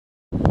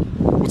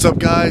What's up,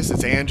 guys?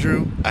 It's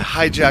Andrew. I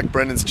hijacked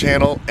Brendan's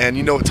channel, and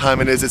you know what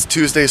time it is. It's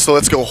Tuesday, so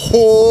let's go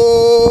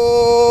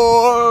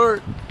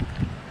hoard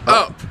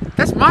up.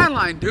 That's my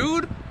line,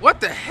 dude. What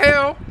the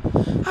hell?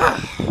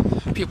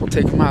 People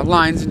taking my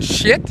lines and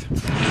shit.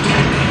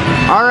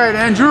 All right,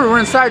 Andrew, we're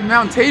inside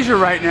Mount Tasia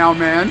right now,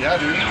 man. Yeah,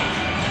 dude.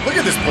 Look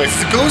at this place.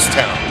 It's a ghost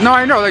town. No,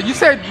 I know. Like you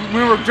said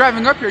when we were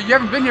driving up here, you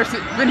haven't been here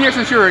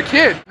since you were a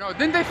kid. No,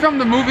 didn't they film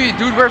the movie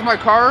 "Dude, Where's My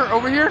Car"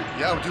 over here?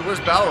 Yeah, dude.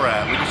 Where's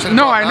Ballarat?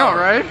 No, I know,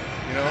 right?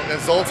 You know,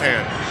 and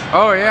Zoltan.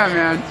 Oh yeah,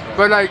 man.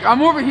 But like,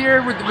 I'm over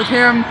here with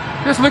him,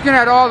 just looking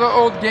at all the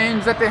old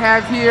games that they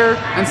have here,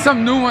 and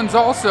some new ones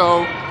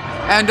also.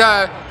 And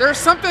there's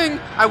something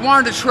I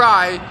wanted to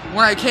try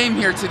when I came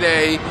here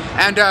today,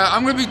 and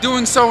I'm going to be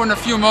doing so in a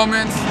few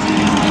moments.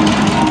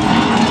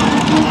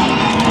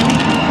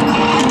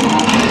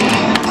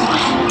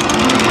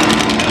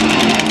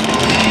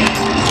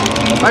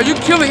 Are you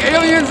killing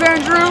aliens,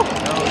 Andrew?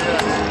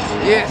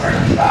 Oh yeah.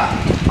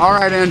 Yeah. All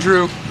right,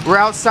 Andrew. We're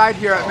outside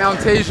here at Mount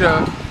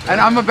Tasia, and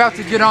I'm about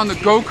to get on the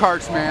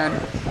go-karts, man.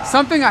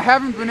 Something I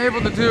haven't been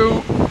able to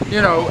do,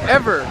 you know,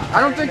 ever.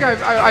 I don't think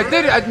I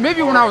did it,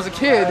 maybe when I was a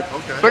kid,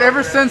 but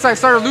ever since I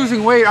started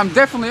losing weight, I'm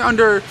definitely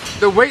under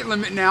the weight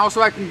limit now,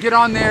 so I can get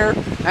on there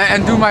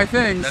and do my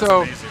thing. That's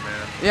so amazing,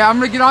 man. Yeah, I'm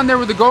gonna get on there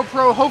with the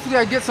GoPro. Hopefully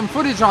I get some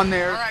footage on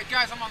there. All right,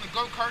 guys, I'm on the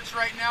go-karts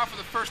right now for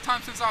the first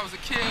time since I was a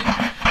kid.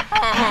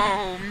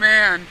 Oh,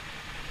 man.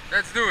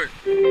 Let's do it.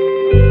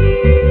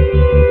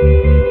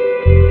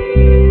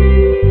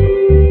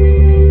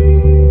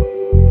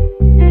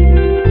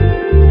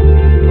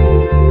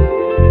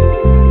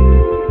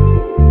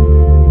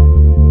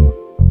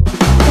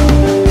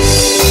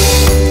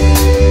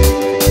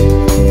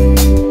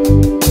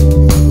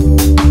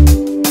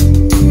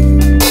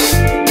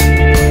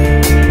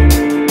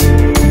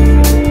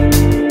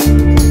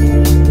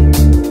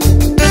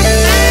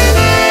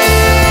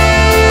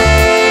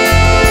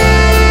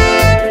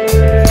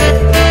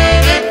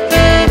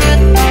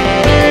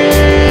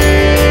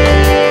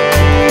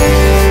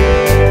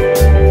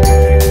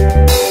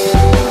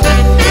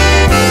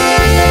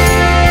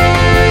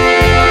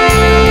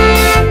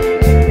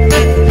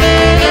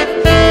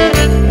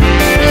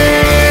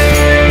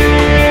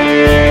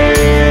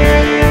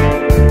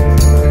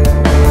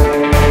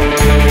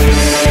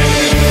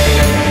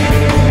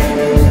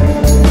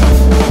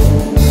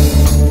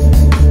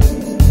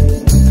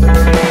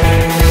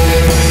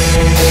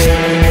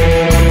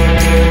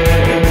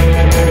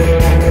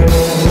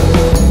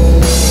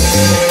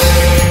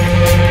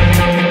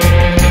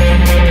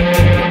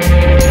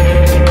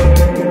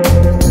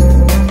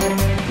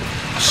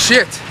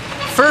 Shit,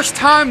 first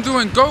time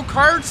doing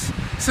go-karts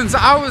since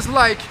I was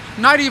like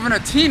not even a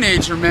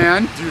teenager,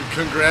 man. Dude,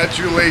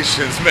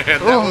 congratulations, man.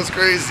 That was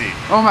crazy.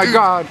 Oh my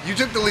God. You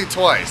took the lead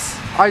twice.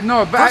 I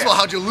know, but First of all,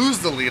 how'd you lose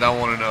the lead? I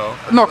want to know.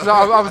 No, because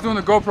I was doing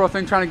the GoPro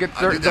thing, trying to get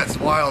Dude, that's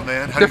wild,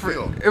 man. How do you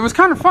feel? It was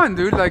kind of fun,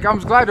 dude. Like, I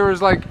was glad there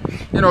was like,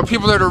 you know,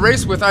 people there to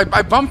race with.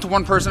 I bumped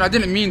one person, I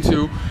didn't mean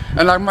to,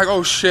 and I'm like,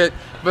 oh shit.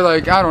 But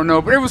like, I don't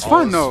know. But it was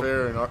fun though.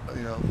 Fair and,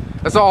 you know.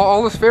 That's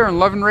all is fair in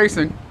love and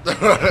racing.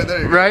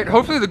 There you right? go.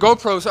 Hopefully the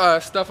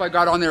GoPro stuff I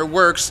got on there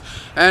works.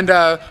 And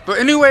but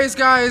anyways,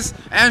 guys,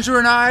 Andrew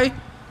and I,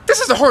 this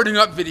is a hoarding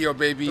up video,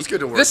 baby. Let's get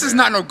to work, This is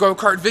not no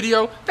go-kart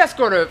video. Let's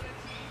go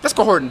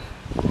hoarding.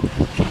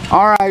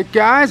 All right,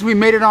 guys, we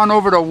made it on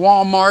over to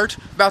Walmart.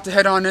 About to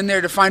head on in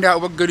there to find out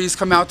what goodies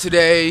come out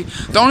today.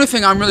 The only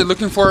thing I'm really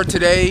looking for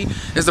today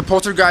is the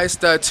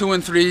Poltergeist 2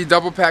 and 3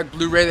 double pack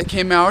Blu-ray that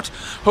came out.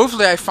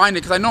 Hopefully I find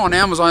it, because I know on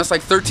Amazon it's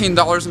like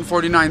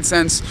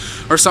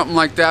 $13.49 or something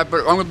like that. But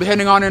I'm going to be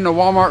heading on into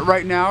Walmart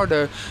right now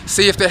to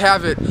see if they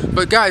have it.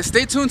 But guys,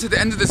 stay tuned to the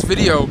end of this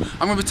video.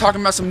 I'm going to be talking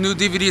about some new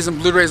DVDs and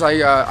Blu-rays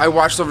I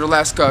watched over the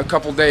last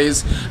couple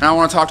days, and I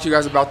want to talk to you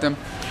guys about them.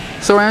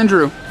 So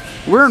Andrew,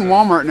 we're in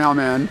Walmart now,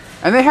 man,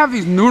 and they have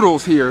these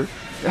noodles here.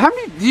 Have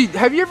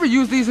you ever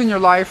used these in your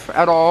life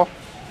at all?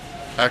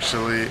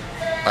 Actually,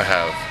 I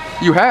have.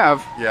 You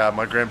have? Yeah,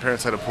 my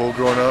grandparents had a pool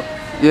growing up.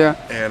 Yeah.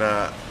 And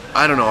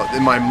I don't know,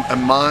 in my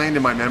mind,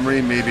 in my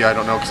memory, maybe, I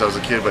don't know because I was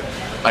a kid, but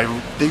I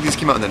think these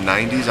came out in the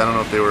 90s. I don't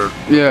know if they were.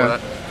 Yeah.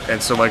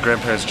 And so my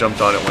grandparents jumped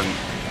on it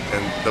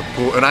and the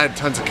pool, and I had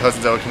tons of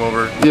cousins that would come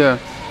over. Yeah.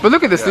 But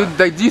look at this, dude.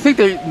 Like, do you think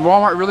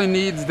Walmart really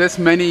needs this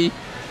many,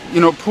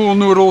 you know, pool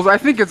noodles? I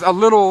think it's a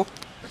little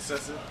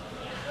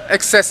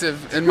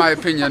excessive in my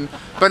opinion.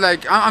 But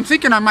like, I'm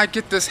thinking I might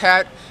get this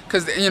hat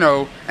because, you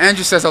know,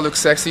 Andrew says I look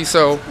sexy,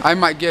 so I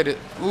might get it.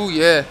 Ooh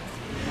yeah.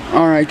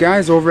 Alright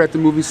guys, over at the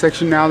movie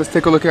section now, let's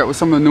take a look at what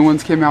some of the new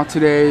ones came out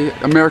today.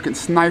 American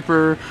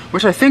Sniper,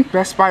 which I think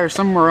Best Buy or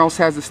somewhere else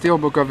has the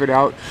steelbook of it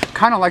out.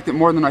 Kind of liked it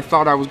more than I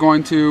thought I was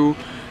going to.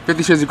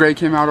 50 Shades of Grey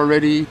came out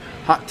already.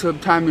 Hot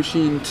Tub Time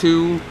Machine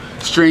 2,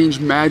 Strange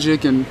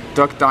Magic, and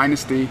Duck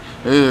Dynasty.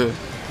 Ugh.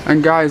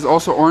 And guys,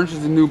 also Orange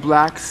is the New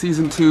Black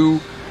Season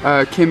 2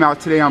 came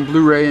out today on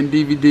Blu-ray and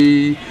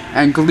DVD,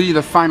 and Glee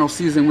the final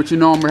season, which you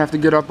know I'm gonna have to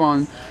get up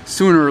on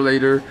sooner or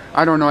later.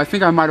 I don't know, I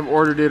think I might have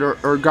ordered it or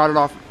got it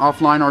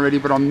offline already,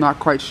 but I'm not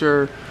quite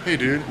sure. Hey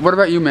dude. What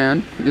about you,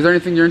 man? Is there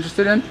anything you're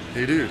interested in?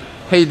 Hey dude.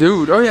 Hey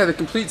dude, oh yeah, the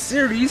complete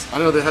series. I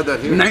know they had that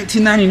here.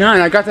 1999.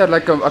 I got that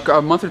like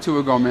a month or two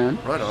ago, man.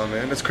 Right on,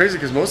 man. It's crazy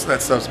because most of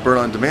that stuff's burn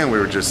on demand. We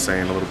were just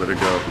saying a little bit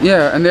ago.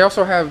 Yeah, and they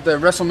also have the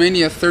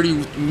WrestleMania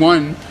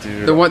 31.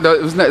 Dude, the one,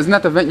 isn't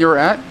that the event you were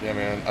at? Yeah,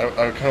 man.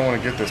 I kind of want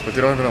to get this, but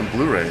they don't have it on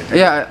Blu-ray.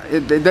 Yeah,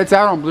 that's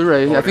out on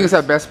Blu-ray. Oh, I think it's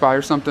at Best Buy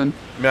or something.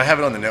 I mean, I have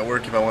it on the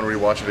network if I want to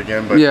rewatch it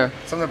again, but yeah,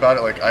 something about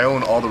it, like I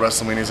own all the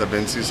WrestleManias I've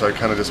been to, so I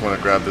kind of just want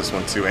to grab this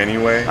one too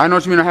anyway. I know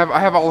what you mean. I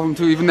have all of them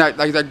too, even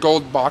that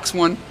gold box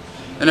one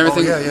and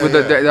everything with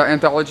the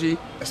anthology.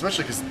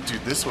 Especially because,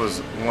 dude, this was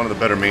one of the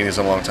better Manias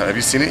in a long time. Have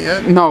you seen it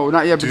yet? No,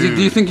 not yet. But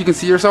do you think you can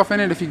see yourself in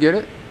it if you get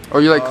it? Or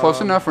are you like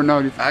close enough or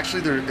no?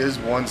 Actually, there is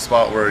one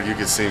spot where you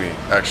could see me,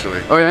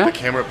 actually. Oh yeah? The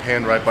camera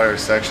panned right by our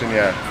section,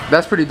 yeah.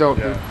 That's pretty dope,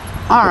 dude.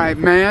 Alright,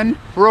 man.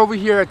 We're over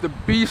here at the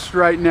Beast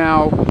right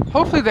now.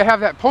 Hopefully they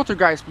have that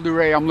Poltergeist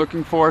Blu-ray I'm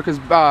looking for, because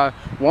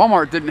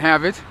Walmart didn't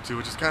have it. Dude,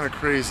 which is kind of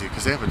crazy,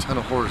 because they have a ton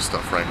of horror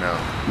stuff right now.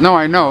 No,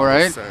 I know,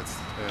 right? Makes sense.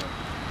 Yeah.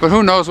 But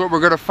who knows what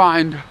we're going to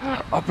find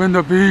up in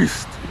the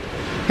Beast.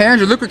 Hey,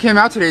 Andrew, look what came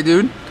out today,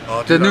 dude.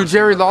 Oh, dude, the new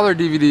Jerry Lawler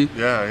DVD.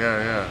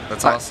 Yeah.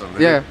 That's awesome.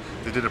 They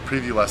did a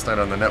preview last night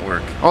on the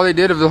network. Oh, they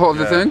did of the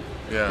thing?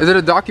 Yeah. Is it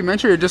a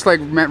documentary or just like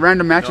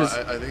random matches?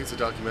 No, I think it's a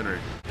documentary.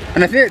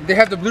 And I think they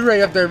have the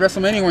Blu-ray of the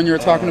WrestleMania one you were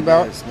talking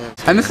about. Nice.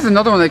 And this is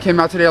another one that came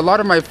out today. A lot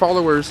of my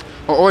followers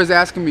are always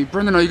asking me,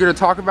 Brendan, are you going to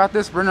talk about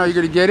this? Brendan, are you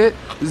going to get it?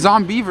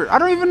 Zombiever. I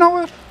don't even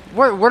know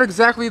what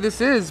exactly this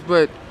is,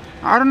 but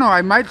I don't know.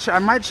 I might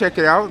check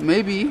it out,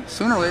 maybe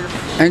sooner or later.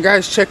 And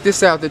guys, check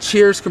this out. The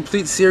Cheers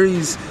Complete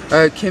Series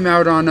came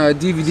out on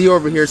DVD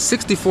over here.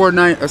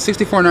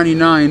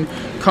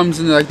 $64.99 comes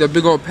in like the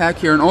big old pack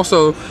here, and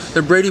also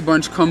the Brady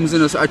Bunch comes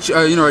in a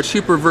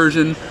cheaper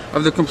version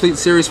of the Complete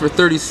Series for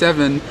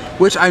 $37,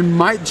 which I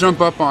might jump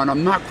up on.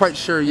 I'm not quite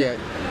sure yet.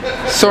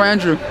 So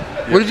Andrew,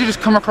 what did you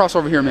just come across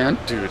over here, man?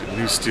 Dude,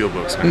 new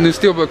Steelbooks, man. New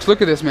Steelbooks.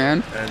 Look at this,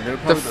 man.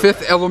 The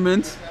Fifth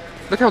Element.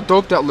 Look how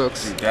dope that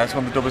looks. Dude, that's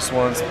one of the dopest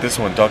ones. This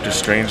one, Dr.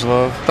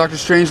 Strangelove. Dr.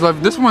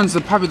 Strangelove. This one's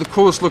probably the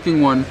coolest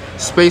looking one.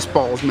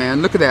 Spaceballs,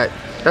 man. Look at that.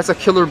 That's a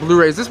killer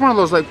Blu-ray. Is this one of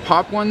those like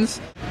pop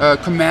ones?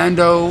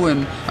 Commando,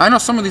 and I know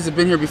some of these have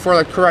been here before,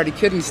 like Karate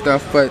Kid and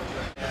stuff, but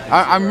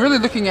I'm really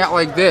looking at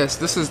like this.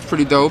 This is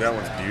pretty dope. That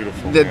one's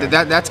beautiful.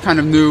 That's kind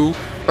of new.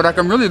 But like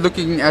I'm really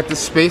looking at the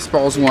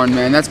Spaceballs one,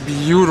 man. That's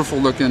beautiful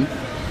looking.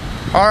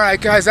 Alright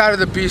guys, out of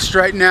the Beast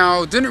right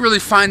now. Didn't really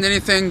find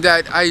anything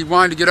that I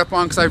wanted to get up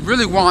on because I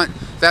really want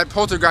that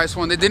Poltergeist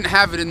one. They didn't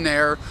have it in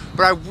there,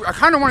 but I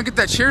kind of want to get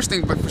that Cheers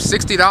thing, but for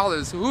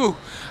 $60. Ooh,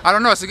 I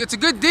don't know. It's a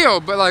good deal,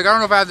 but like I don't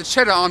know if I have the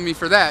cheddar on me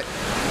for that.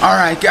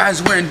 Alright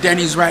guys, we're in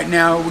Denny's right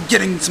now. We're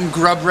getting some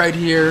grub right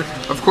here.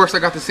 Of course I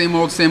got the same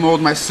old,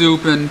 my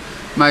soup and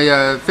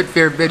my Fit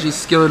Fair veggie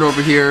skillet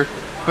over here.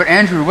 But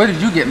Andrew, what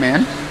did you get,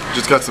 man?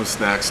 Just got some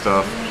snack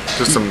stuff.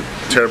 Just some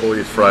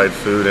terribly fried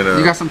food and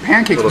you got some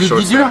pancakes.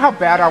 Did you know how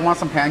bad I want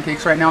some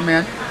pancakes right now,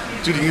 man?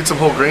 Dude, you can get some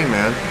whole grain,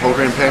 man. Whole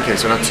grain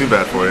pancakes are not too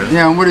bad for you.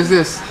 Yeah, and what is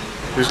this?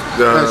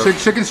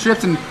 Chicken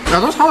strips, and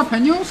are those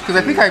jalapenos? Because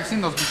I think I've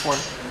seen those before.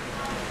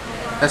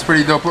 That's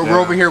pretty dope. We're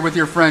over here with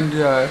your friend,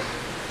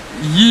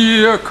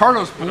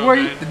 Carlos,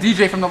 boy, the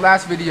DJ from the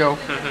last video.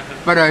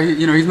 But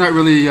he's not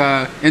really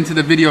into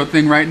the video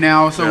thing right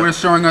now. So we're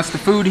showing us the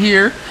food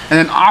here, and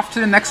then off to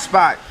the next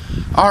spot.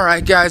 All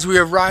right, guys, we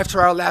arrived to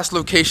our last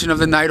location of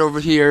the night over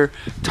here,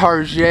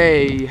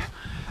 Target.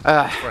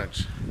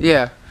 French.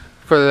 Yeah.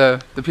 For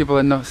the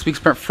people that speak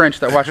French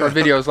that watch our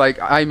videos, like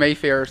I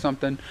Mayfair or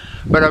something.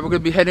 But we're gonna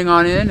be heading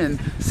on in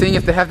and seeing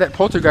if they have that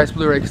Poltergeist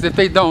Blu-ray. Because if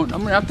they don't,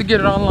 I'm gonna have to get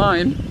it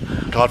online.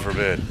 God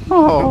forbid.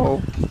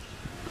 Oh.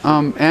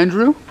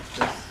 Andrew,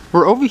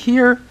 we're over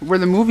here where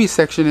the movie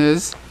section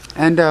is,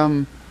 and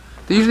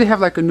they usually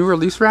have like a new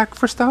release rack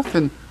for stuff,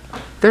 and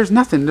there's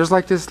nothing. There's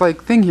like this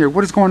thing here.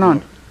 What is going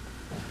on?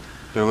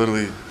 They're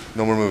literally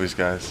no more movies,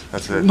 guys.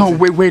 That's it. No,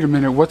 wait a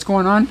minute. What's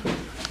going on?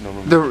 No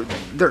more.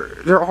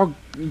 They're all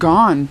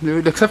gone,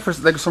 dude, except for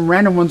like some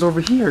random ones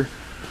over here.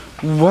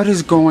 What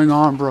is going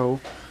on, bro?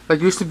 Like,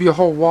 there used to be a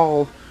whole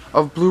wall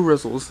of Blue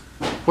Rizzles.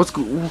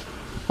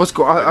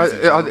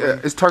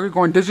 Is Target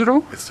going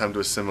digital? It's time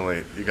to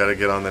assimilate. You gotta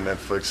get on the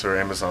Netflix or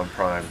Amazon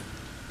Prime.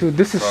 Dude,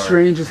 this is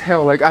strange as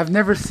hell. Like, I've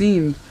never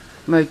seen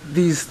like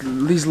these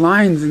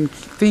lines and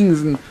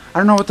things, and I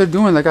don't know what they're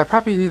doing. Like, I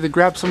probably need to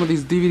grab some of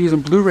these DVDs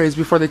and Blu-rays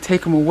before they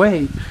take them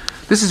away.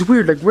 This is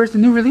weird. Like, where's the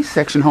new release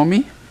section,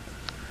 homie?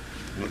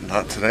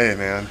 Not today,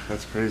 man.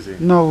 That's crazy.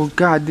 No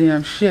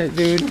goddamn shit,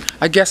 dude.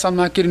 I guess I'm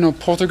not getting no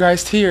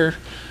Poltergeist here.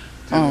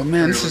 Dude, oh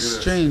man, this is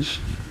strange.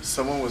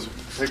 Someone was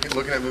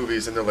looking at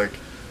movies and they're like,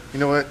 you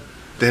know what?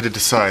 They had to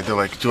decide. They're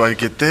like, do I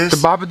get this?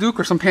 The Babadook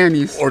or some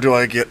panties? Or do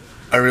I get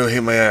I Really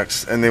Hate My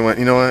Ex? And they went,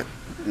 you know what?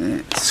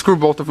 Screw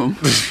both of them.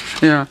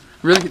 Yeah.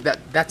 Really,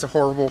 that's a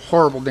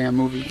horrible damn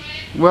movie.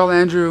 Well,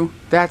 Andrew,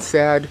 that's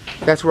sad.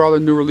 That's where all the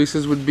new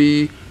releases would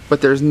be,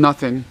 but there's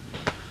nothing.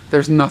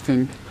 There's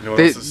nothing. You know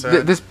what else is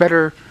sad? This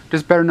better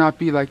not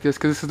be like this,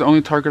 because this is the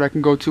only Target I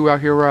can go to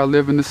out here where I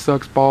live, and this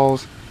sucks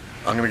balls.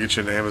 I'm gonna get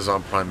you an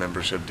Amazon Prime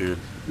membership, dude.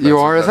 You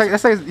are? It's like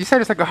you said,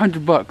 it's like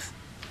 $100.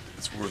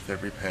 It's worth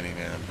every penny,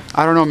 man.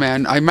 I don't know,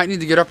 man. I might need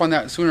to get up on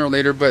that sooner or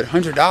later, but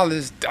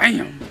 $100,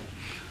 damn.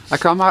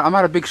 Like I'm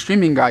not a big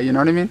streaming guy, you know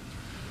what I mean?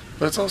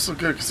 But it's also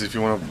good because if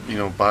you want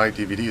to, buy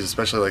DVDs,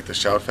 especially like the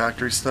Shout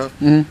Factory stuff,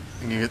 and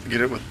you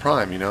get it with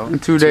Prime,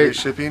 And 2 days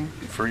shipping,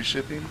 free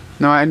shipping.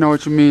 No, I know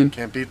what you mean.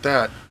 Can't beat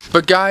that.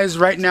 But guys,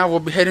 right now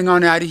we'll be heading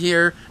on out of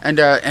here, and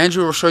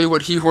Andrew will show you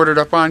what he hoarded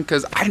up on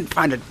because I didn't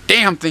find a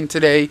damn thing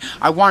today.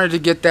 I wanted to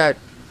get that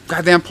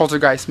goddamn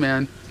Poltergeist,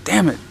 man.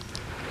 Damn it.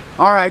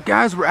 Alright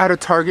guys, we're out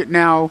of Target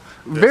now.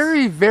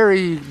 Very,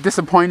 very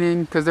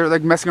disappointing because they're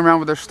like messing around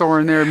with their store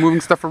in there, moving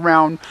stuff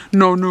around.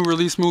 No new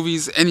release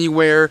movies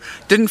anywhere.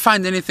 Didn't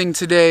find anything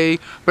today,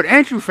 but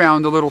Andrew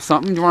found a little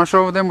something. Do you want to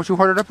show them what you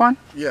hoarded up on?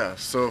 Yeah,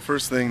 so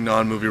first thing,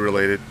 non-movie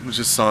related, we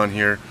just saw in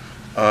here.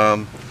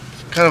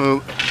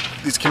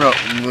 These came out,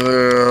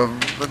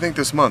 I think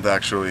this month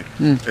actually.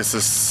 It's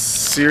a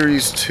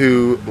Series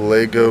 2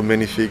 Lego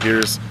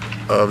minifigures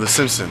of The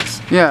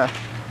Simpsons. Yeah.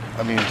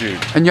 I mean, dude.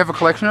 And you have a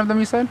collection of them,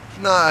 you said?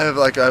 No, I've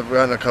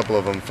gotten a couple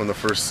of them from the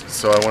first,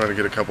 so I wanted to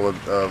get a couple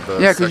of the.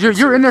 Yeah, because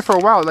you're in there for a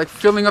while, like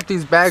filling up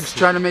these bags,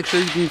 trying to make sure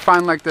you can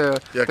find like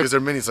the. Yeah, because they're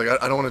minis.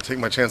 Like I don't want to take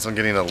my chance on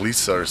getting a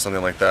Lisa or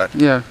something like that.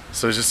 Yeah.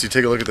 So it's just you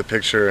take a look at the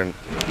picture and.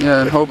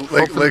 Yeah, and hope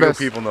for the Lego best.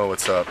 people know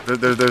what's up.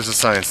 There's a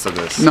science to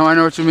this. No, I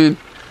know what you mean.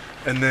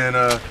 And then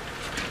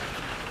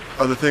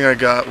other thing I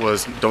got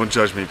was, don't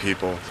judge me,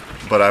 people,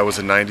 but I was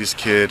a '90s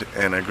kid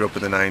and I grew up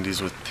in the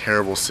 '90s with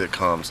terrible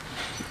sitcoms.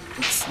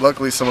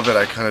 Luckily, some of it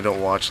I kind of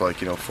don't watch, like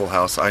Full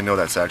House. I know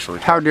that's actually.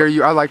 How dare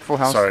you? I like Full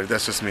House. Sorry,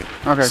 that's just me.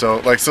 Okay. So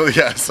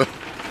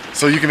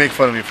you can make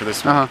fun of me for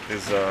this one.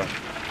 Is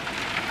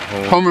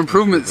Home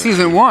Improvement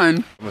Season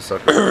 1. I'm a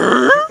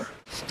sucker.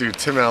 Dude,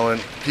 Tim Allen.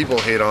 People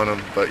hate on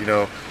him, but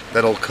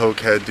that old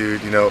cokehead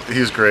dude. He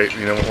was great.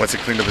 Once he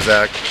cleaned up his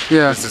act.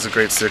 Yeah. This is a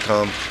great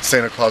sitcom.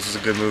 Santa Claus was a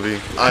good movie.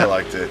 I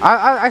liked it.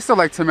 I still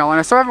like Tim Allen.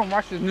 I still haven't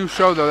watched his new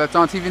show though. That's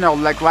on TV now,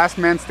 like Last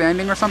Man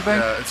Standing or something.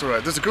 Yeah, it's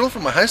alright. There's a girl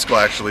from my high school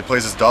actually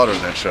plays his daughter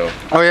in that show.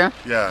 Oh yeah.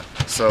 Yeah.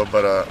 So,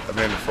 but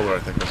Amanda Fuller, I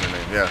think was her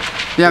name. Yeah.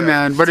 Yeah,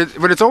 man. But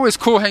it's always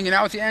cool hanging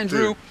out with you,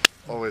 Andrew. Dude,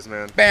 always,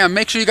 man. Bam.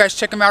 Make sure you guys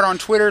check him out on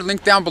Twitter.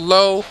 Link down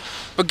below.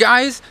 But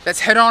guys, let's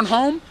head on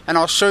home, and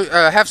I'll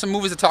have some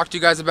movies to talk to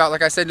you guys about.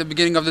 Like I said in the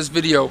beginning of this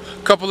video,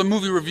 a couple of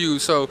movie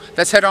reviews. So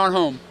let's head on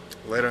home.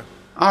 Later.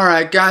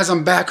 Alright guys,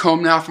 I'm back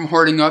home now from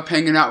hoarding up,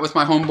 hanging out with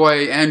my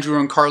homeboy Andrew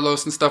and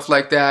Carlos and stuff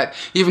like that.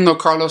 Even though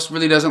Carlos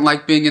really doesn't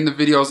like being in the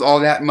videos all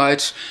that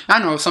much. I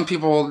know some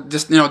people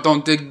just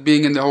don't dig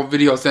being in the whole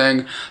video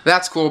thing.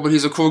 That's cool, but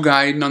he's a cool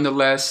guy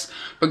nonetheless.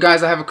 But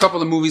guys, I have a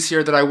couple of movies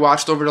here that I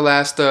watched over the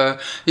last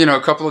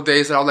couple of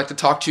days that I'd like to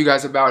talk to you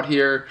guys about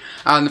here.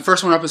 And the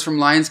first one up is from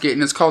Lionsgate,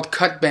 and it's called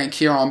Cut Bank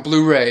here on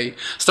Blu-ray,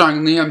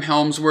 starring Liam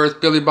Hemsworth,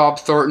 Billy Bob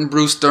Thornton,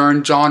 Bruce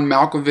Dern, John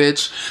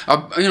Malkovich,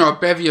 a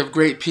bevy of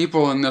great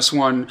people in this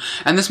one.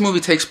 And this movie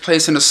takes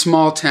place in a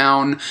small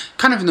town,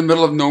 kind of in the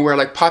middle of nowhere,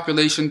 like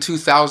population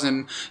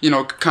 2,000,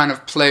 kind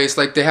of place.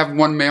 Like they have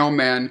one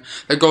mailman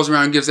that goes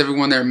around and gives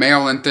everyone their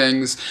mail and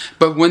things.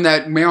 But when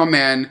that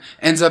mailman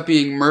ends up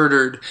being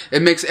murdered,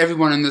 it makes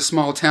everyone in this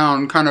small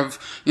town kind of,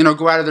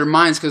 go out of their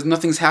minds because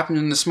nothing's happened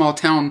in the small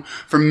town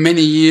for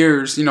many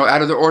years,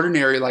 out of the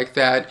ordinary like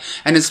that.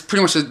 And it's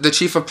pretty much the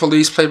chief of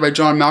police, played by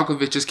John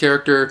Malkovich's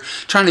character,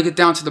 trying to get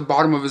down to the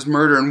bottom of his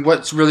murder and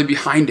what's really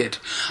behind it.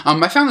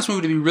 I found this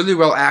movie to be really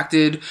well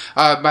acted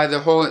by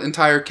the whole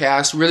entire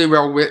cast, really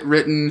well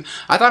written.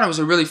 I thought it was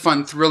a really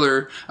fun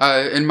thriller,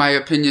 in my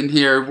opinion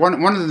here.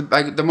 One of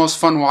the most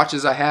fun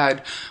watches I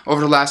had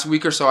over the last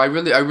week or so. I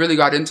really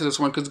got into this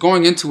one because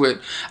going into it,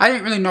 I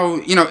didn't really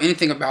know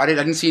anything about it.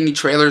 I didn't see any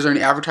trailers or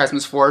any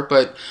advertisements for it,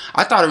 but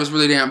I thought it was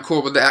really damn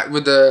cool with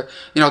the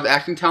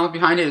acting talent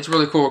behind it. It's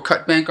really cool.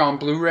 Cut Bank on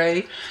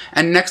Blu-ray.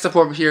 And next up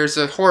over here is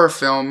a horror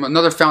film,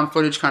 another found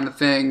footage kind of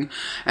thing,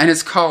 and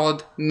it's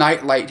called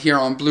NightLight here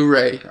on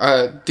Blu-ray,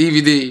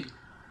 DVD,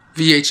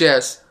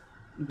 VHS,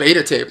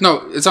 beta tape.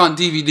 No, it's on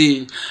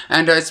DVD,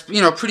 and it's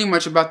pretty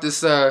much about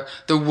this the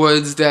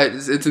woods that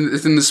it's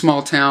in the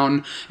small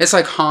town. It's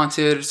like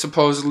haunted,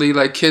 supposedly.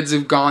 Like kids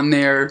have gone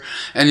there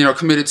and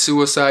committed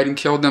suicide and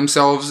killed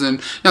themselves,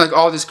 and like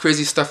all this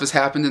crazy stuff has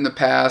happened in the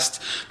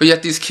past. But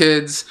yet these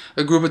kids,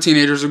 a group of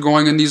teenagers, are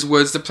going in these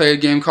woods to play a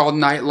game called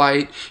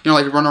NightLight.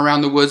 Like run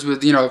around the woods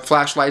with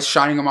flashlights,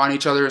 shining them on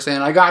each other,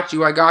 saying I got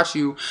you,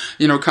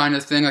 kind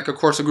of thing. Like of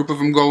course a group of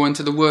them go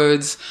into the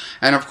woods,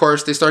 and of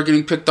course they start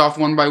getting picked off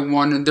one by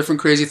one, and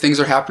different crazy things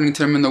are happening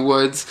to them in the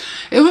woods.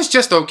 It was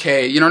just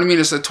okay, you know what I mean?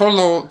 It's a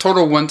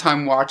total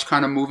one-time watch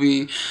kind of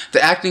movie.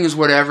 The acting is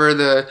whatever.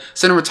 The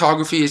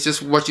cinematography is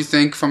just what you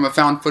think from a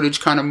found footage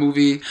kind of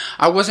movie.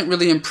 I wasn't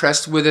really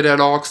impressed with it at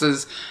all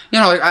because,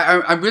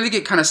 I really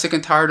get kind of sick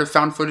and tired of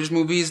found footage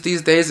movies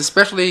these days,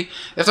 especially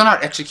if they're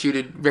not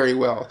executed very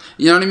well.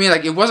 You know what I mean?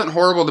 Like it wasn't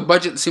horrible. The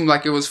budget seemed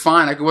like it was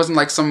fine. Like it wasn't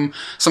like some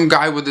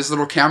guy with this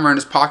little camera in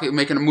his pocket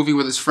making a movie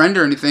with his friend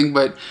or anything,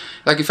 but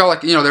like it felt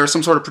like there was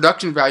some sort of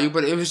production value,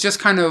 but it was just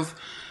kind of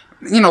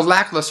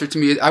lackluster to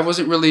me. I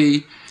wasn't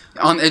really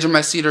on the edge of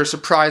my seat or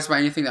surprised by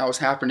anything that was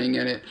happening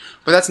in it.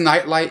 But that's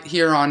NightLight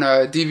here on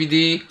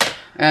DVD,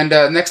 And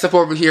next up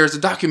over here is a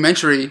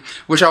documentary,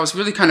 which I was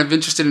really kind of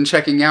interested in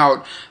checking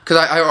out,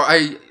 because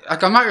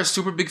I'm not a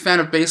super big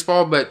fan of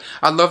baseball, but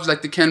I loved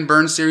like the Ken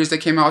Burns series that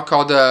came out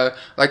called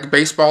like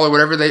Baseball or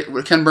whatever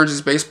Ken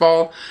Burns'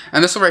 Baseball.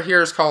 And this one right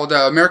here is called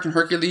American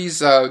Hercules,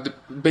 the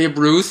Babe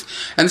Ruth.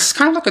 And this is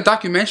kind of like a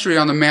documentary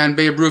on the man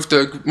Babe Ruth,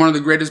 one of the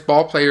greatest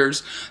ball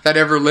players that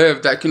ever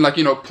lived, that can, like,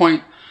 you know,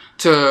 point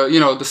to, you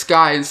know, the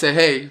sky and say,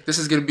 hey, this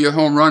is going to be a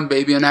home run,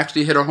 baby, and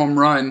actually hit a home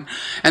run.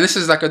 And this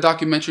is like a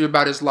documentary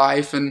about his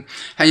life, and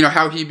you know,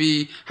 how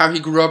he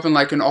grew up in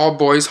like an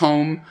all-boys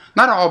home.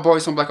 Not an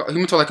all-boys home, but like, he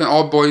went to like an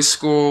all-boys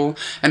school,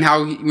 and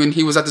how when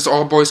he was at this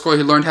all-boys school,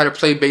 he learned how to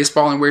play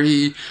baseball, and where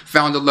he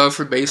found a love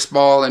for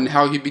baseball, and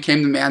how he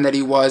became the man that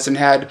he was, and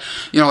had,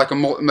 you know,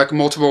 like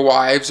multiple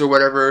wives or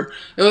whatever.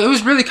 It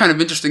was really kind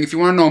of interesting. If you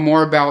want to know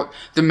more about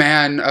the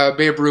man,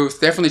 Babe Ruth,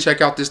 definitely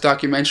check out this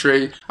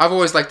documentary. I've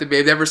always liked the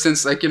Babe ever since,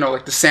 like, you know,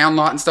 like the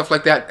Sandlot and stuff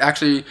like that,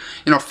 actually,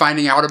 you know,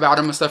 finding out about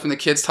him and stuff, and the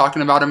kids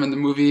talking about him in the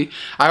movie.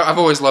 I've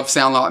always loved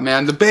Sandlot,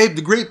 man. The Babe,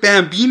 the Great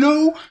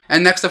Bambino.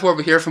 And next up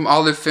over here from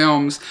Olive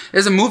Films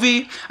is a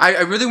movie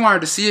I really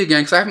wanted to see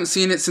again, because I haven't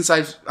seen it since I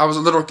was a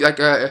little, like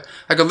a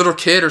little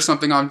kid or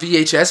something, on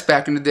VHS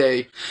back in the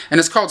day. And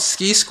it's called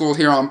Ski School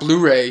here on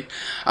Blu-ray.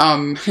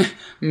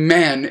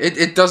 Man,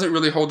 it doesn't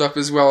really hold up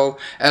as well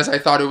as I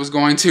thought it was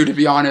going to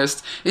be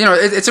honest. You know,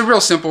 it's a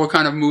real simple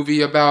kind of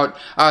movie about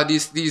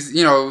these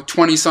you know,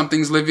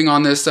 20-somethings living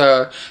on this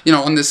you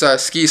know, on this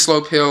ski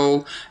slope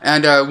hill,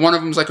 and one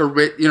of them's like a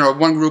rich, you know,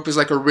 one group is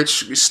like a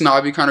rich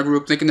snobby kind of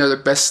group, thinking they're the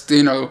best,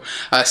 you know,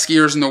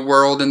 skiers in the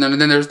world, and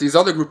then there's these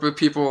other group of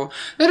people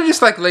that are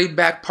just like laid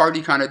back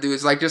party kind of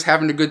dudes, like just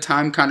having a good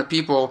time kind of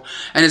people,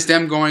 and it's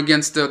them going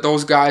against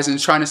those guys and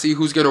trying to see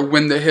who's gonna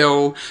win the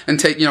hill and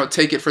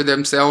take it for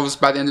themselves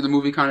by the end of the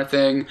movie kind of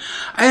thing.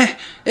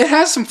 It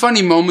has some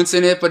funny moments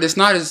in it, but it's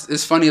not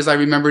as funny as I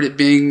remembered it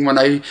being when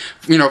I,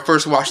 you know,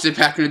 first watched it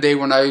back in the day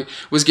when I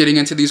was getting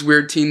into these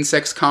weird teen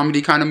sex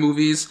comedy kind of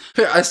movies.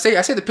 I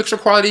say the picture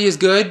quality is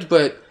good,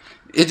 but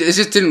it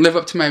just didn't live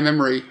up to my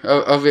memory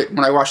of it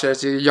when I watched it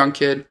as a young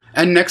kid.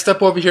 And next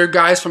up over here,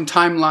 guys, from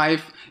Time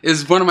Life,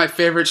 is one of my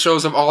favorite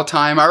shows of all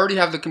time. I already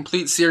have the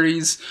complete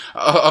series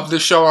of the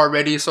show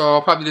already, so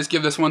I'll probably just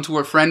give this one to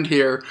a friend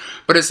here.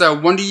 But it's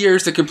Wonder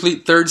Years, the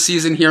complete 3rd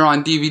season here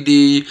on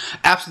DVD.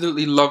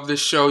 Absolutely love this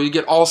show. You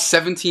get all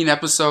 17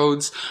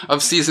 episodes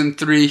of season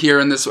 3 here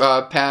in this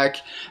pack.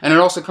 And it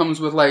also comes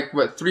with like,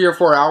 what, 3 or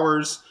 4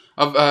 hours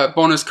of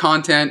bonus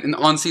content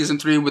on season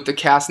 3, with the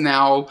cast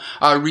now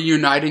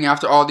reuniting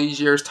after all these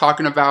years,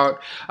 talking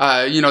about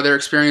you know, their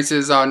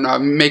experiences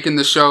on making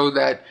the show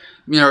that,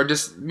 you know,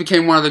 just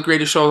became one of the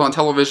greatest shows on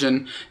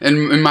television,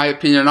 in my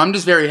opinion. I'm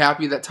just very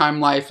happy that Time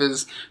Life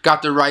has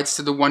got the rights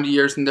to the Wonder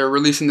Years, and they're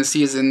releasing the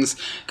seasons,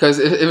 because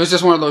it was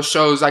just one of those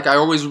shows like I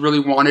always really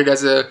wanted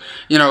as a,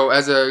 you know,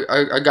 as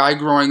a guy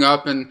growing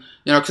up, and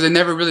you know, because they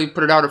never really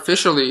put it out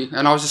officially,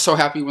 and I was just so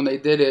happy when they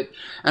did it.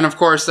 And of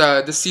course,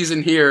 this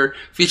season here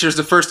features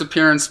the first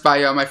appearance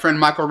by my friend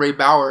Michael Ray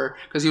Bauer,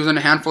 because he was in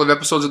a handful of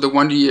episodes of the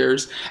Wonder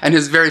Years, and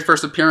his very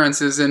first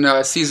appearance is in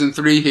season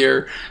 3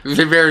 here.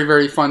 Very,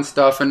 very fun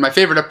stuff. And my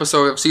favorite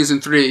episode of season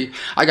 3,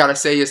 I gotta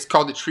say, is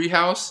called The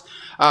Treehouse.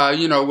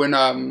 You know, when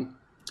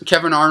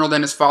Kevin Arnold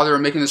and his father are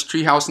making this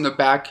treehouse in the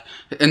back,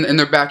 in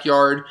their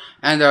backyard,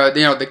 and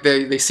you know,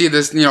 they see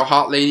this, you know,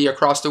 hot lady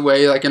across the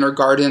way, like in her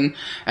garden,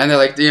 and they're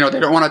like, you know, they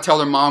don't want to tell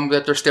their mom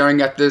that they're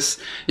staring at this,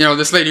 you know,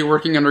 this lady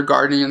working in her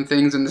garden and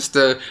things, and just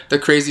the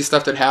crazy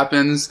stuff that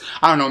happens.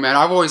 I don't know, man.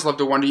 I've always loved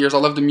the Wonder Years. I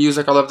love the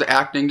music. I love the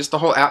acting. Just the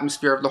whole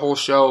atmosphere of the whole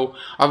show.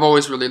 I've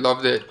always really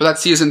loved it. But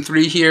that's season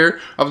 3 here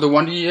of the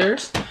Wonder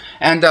Years.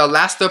 And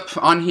last up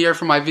on here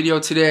for my video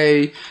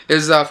today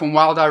is from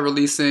Wild Eye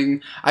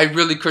Releasing. I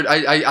really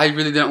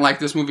didn't like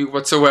this movie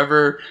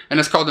whatsoever, and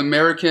it's called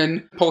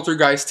American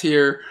Poltergeist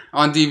here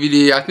on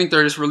DVD. I think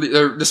they're just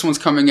this one's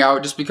coming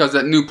out just because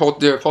that new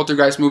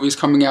Poltergeist movie is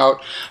coming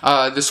out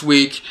this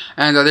week,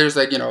 and there's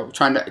like, you know,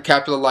 trying to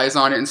capitalize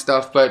on it and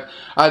stuff. But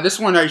this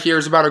one right here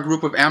is about a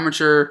group of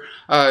amateur,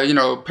 you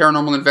know,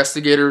 paranormal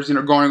investigators, you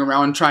know, going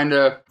around trying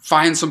to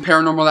find some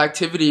paranormal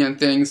activity and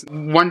things.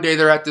 One day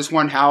they're at this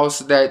one house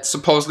that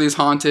supposedly is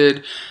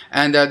haunted,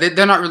 and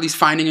they're not really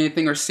finding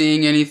anything or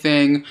seeing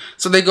anything.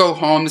 So they go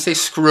home, they say,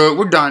 screw it,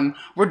 we're done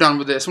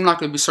with this. We're not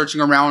going to be searching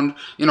around,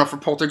 you know, for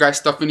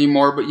poltergeist stuff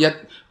anymore. But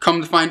yet,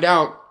 come to find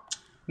out,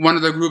 one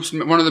of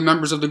the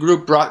members of the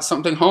group brought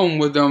something home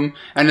with them,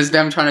 and is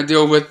them trying to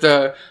deal with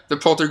the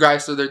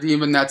poltergeist or the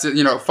demon that's,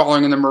 you know,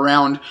 following them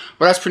around.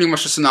 But that's pretty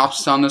much the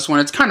synopsis on this one.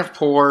 It's kind of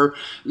poor.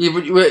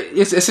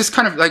 It's just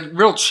kind of like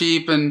real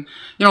cheap, and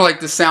you know,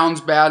 like the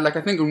sound's bad. Like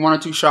I think in 1 or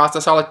 2 shots I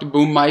saw like the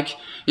boom mic,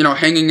 you know,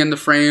 hanging in the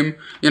frame,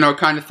 you know,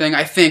 kind of thing.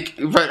 I think,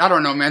 but I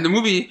don't know, man. The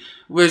movie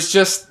was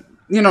just,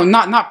 you know,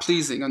 not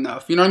pleasing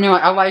enough. You know what I mean?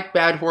 Like, I like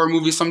bad horror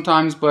movies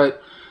sometimes,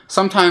 but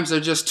sometimes they're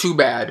just too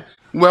bad.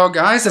 Well,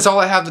 guys, that's all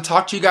I have to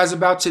talk to you guys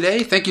about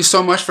today. Thank you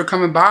so much for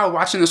coming by,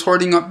 watching this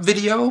Hoarding Up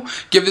video.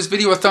 Give this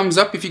video a thumbs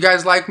up if you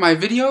guys like my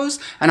videos,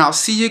 and I'll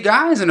see you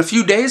guys in a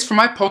few days for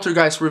my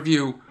Poltergeist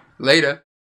review. Later.